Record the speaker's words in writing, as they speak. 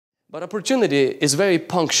But opportunity is very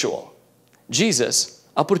punctual. Jesus,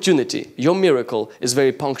 opportunity, your miracle is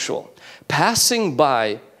very punctual. Passing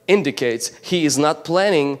by indicates He is not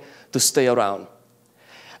planning to stay around.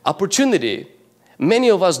 Opportunity, many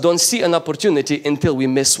of us don't see an opportunity until we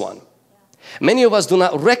miss one. Many of us do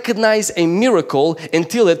not recognize a miracle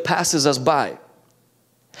until it passes us by.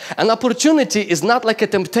 An opportunity is not like a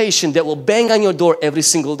temptation that will bang on your door every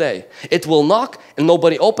single day. It will knock and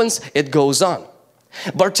nobody opens, it goes on.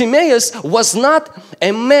 Bartimaeus was not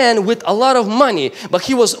a man with a lot of money, but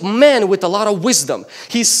he was a man with a lot of wisdom.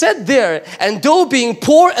 He sat there, and though being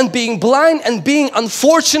poor and being blind and being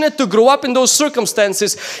unfortunate to grow up in those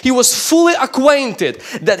circumstances, he was fully acquainted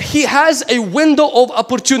that he has a window of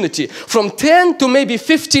opportunity from 10 to maybe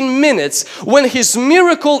 15 minutes when his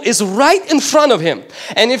miracle is right in front of him.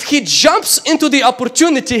 And if he jumps into the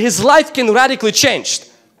opportunity, his life can radically change.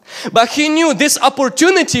 But he knew this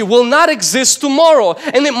opportunity will not exist tomorrow,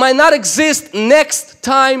 and it might not exist next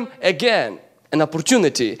time again. An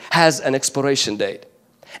opportunity has an expiration date.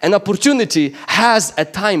 An opportunity has a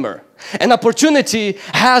timer. An opportunity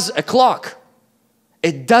has a clock.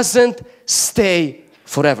 It doesn't stay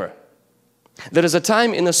forever. There is a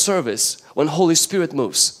time in a service when Holy Spirit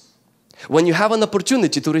moves. When you have an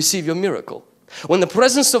opportunity to receive your miracle. When the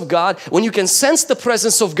presence of God, when you can sense the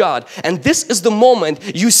presence of God, and this is the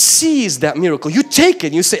moment you seize that miracle. You take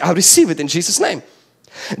it, you say, I receive it in Jesus' name.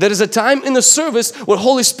 There is a time in the service where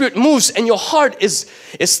Holy Spirit moves and your heart is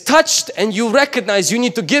touched and you recognize you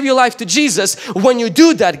need to give your life to Jesus. When you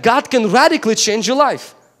do that, God can radically change your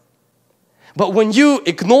life. But when you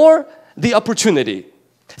ignore the opportunity,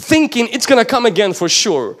 thinking it's going to come again for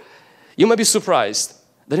sure, you might be surprised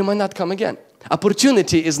that it might not come again.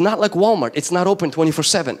 Opportunity is not like Walmart. It's not open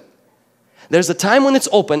 24/7. There's a time when it's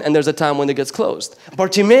open and there's a time when it gets closed.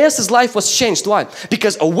 Bartimaeus' life was changed. Why?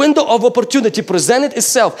 Because a window of opportunity presented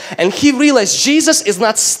itself and he realized Jesus is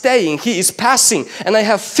not staying. He is passing. And I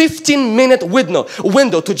have 15-minute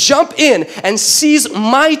window to jump in and seize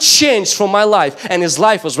my change from my life. And his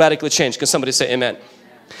life was radically changed. Can somebody say amen?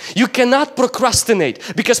 You cannot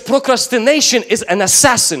procrastinate because procrastination is an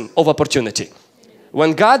assassin of opportunity.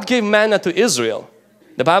 When God gave manna to Israel,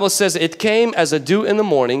 the Bible says it came as a dew in the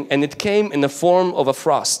morning and it came in the form of a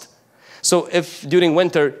frost. So if during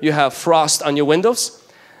winter you have frost on your windows,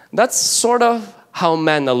 that's sort of how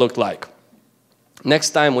manna looked like.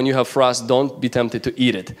 Next time when you have frost, don't be tempted to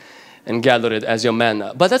eat it and gather it as your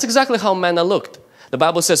manna. But that's exactly how manna looked. The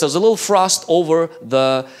Bible says there's a little frost over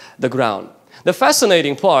the ground. The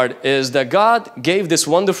fascinating part is that God gave this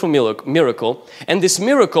wonderful miracle, and this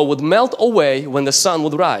miracle would melt away when the sun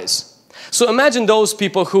would rise. So imagine those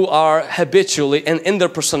people who are habitually and in their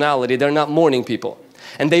personality, they're not morning people.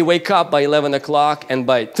 And they wake up by 11 o'clock and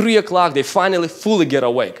by 3 o'clock they finally fully get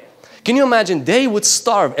awake. Can you imagine? They would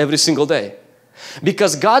starve every single day.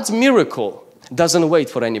 Because God's miracle doesn't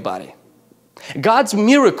wait for anybody. God's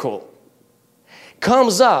miracle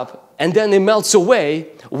comes up and then it melts away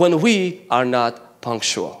when we are not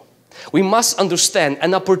punctual. We must understand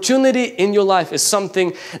an opportunity in your life is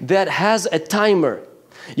something that has a timer.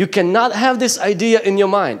 You cannot have this idea in your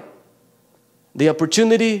mind. The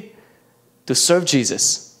opportunity to serve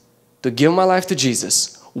Jesus, to give my life to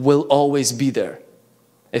Jesus will always be there.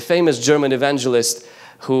 A famous German evangelist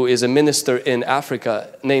who is a minister in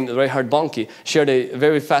Africa named Reinhard Bonnke shared a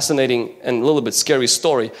very fascinating and a little bit scary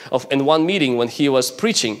story of in one meeting when he was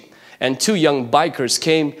preaching. And two young bikers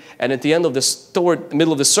came and at the end of toward the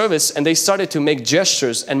middle of the service and they started to make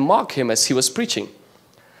gestures and mock him as he was preaching.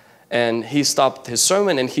 And he stopped his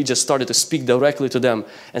sermon and he just started to speak directly to them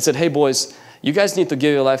and said, hey boys, you guys need to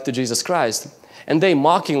give your life to Jesus Christ. And they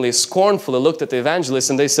mockingly, scornfully looked at the evangelist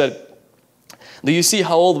and they said, do you see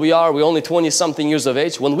how old we are? We're only 20-something years of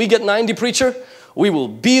age. When we get 90, preacher, we will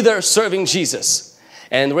be there serving Jesus.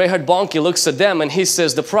 And Reinhard Bonnke looks at them and he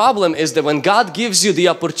says, the problem is that when God gives you the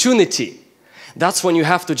opportunity, that's when you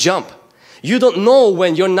have to jump. You don't know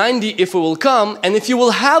when you're 90 if it will come and if you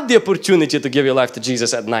will have the opportunity to give your life to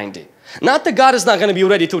Jesus at 90. Not that God is not going to be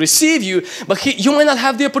ready to receive you, but you might not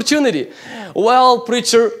have the opportunity. Well,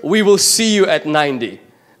 preacher, we will see you at 90.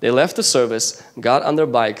 They left the service, got on their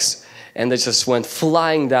bikes, and they just went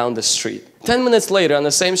flying down the street. 10 minutes later, on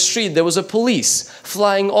the same street, there was a police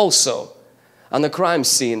flying also. On the crime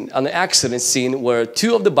scene, on the accident scene where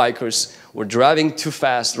two of the bikers were driving too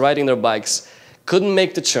fast, riding their bikes, couldn't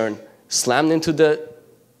make the turn, slammed into the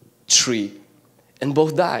tree, and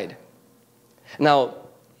both died. Now,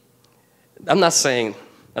 I'm not saying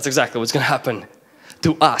that's exactly what's going to happen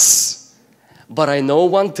to us, but I know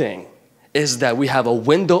one thing is that we have a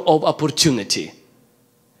window of opportunity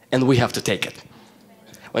and we have to take it.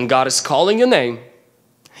 When God is calling your name,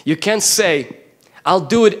 You can't say, I'll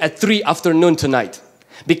do it at 3 afternoon tonight.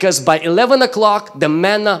 Because by 11 o'clock, the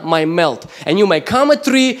manna might melt. And you might come at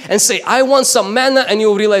 3 and say, I want some manna, and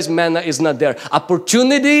you'll realize manna is not there.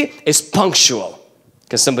 Opportunity is punctual.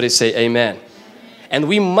 Can somebody say amen? And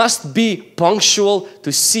we must be punctual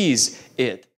to seize it.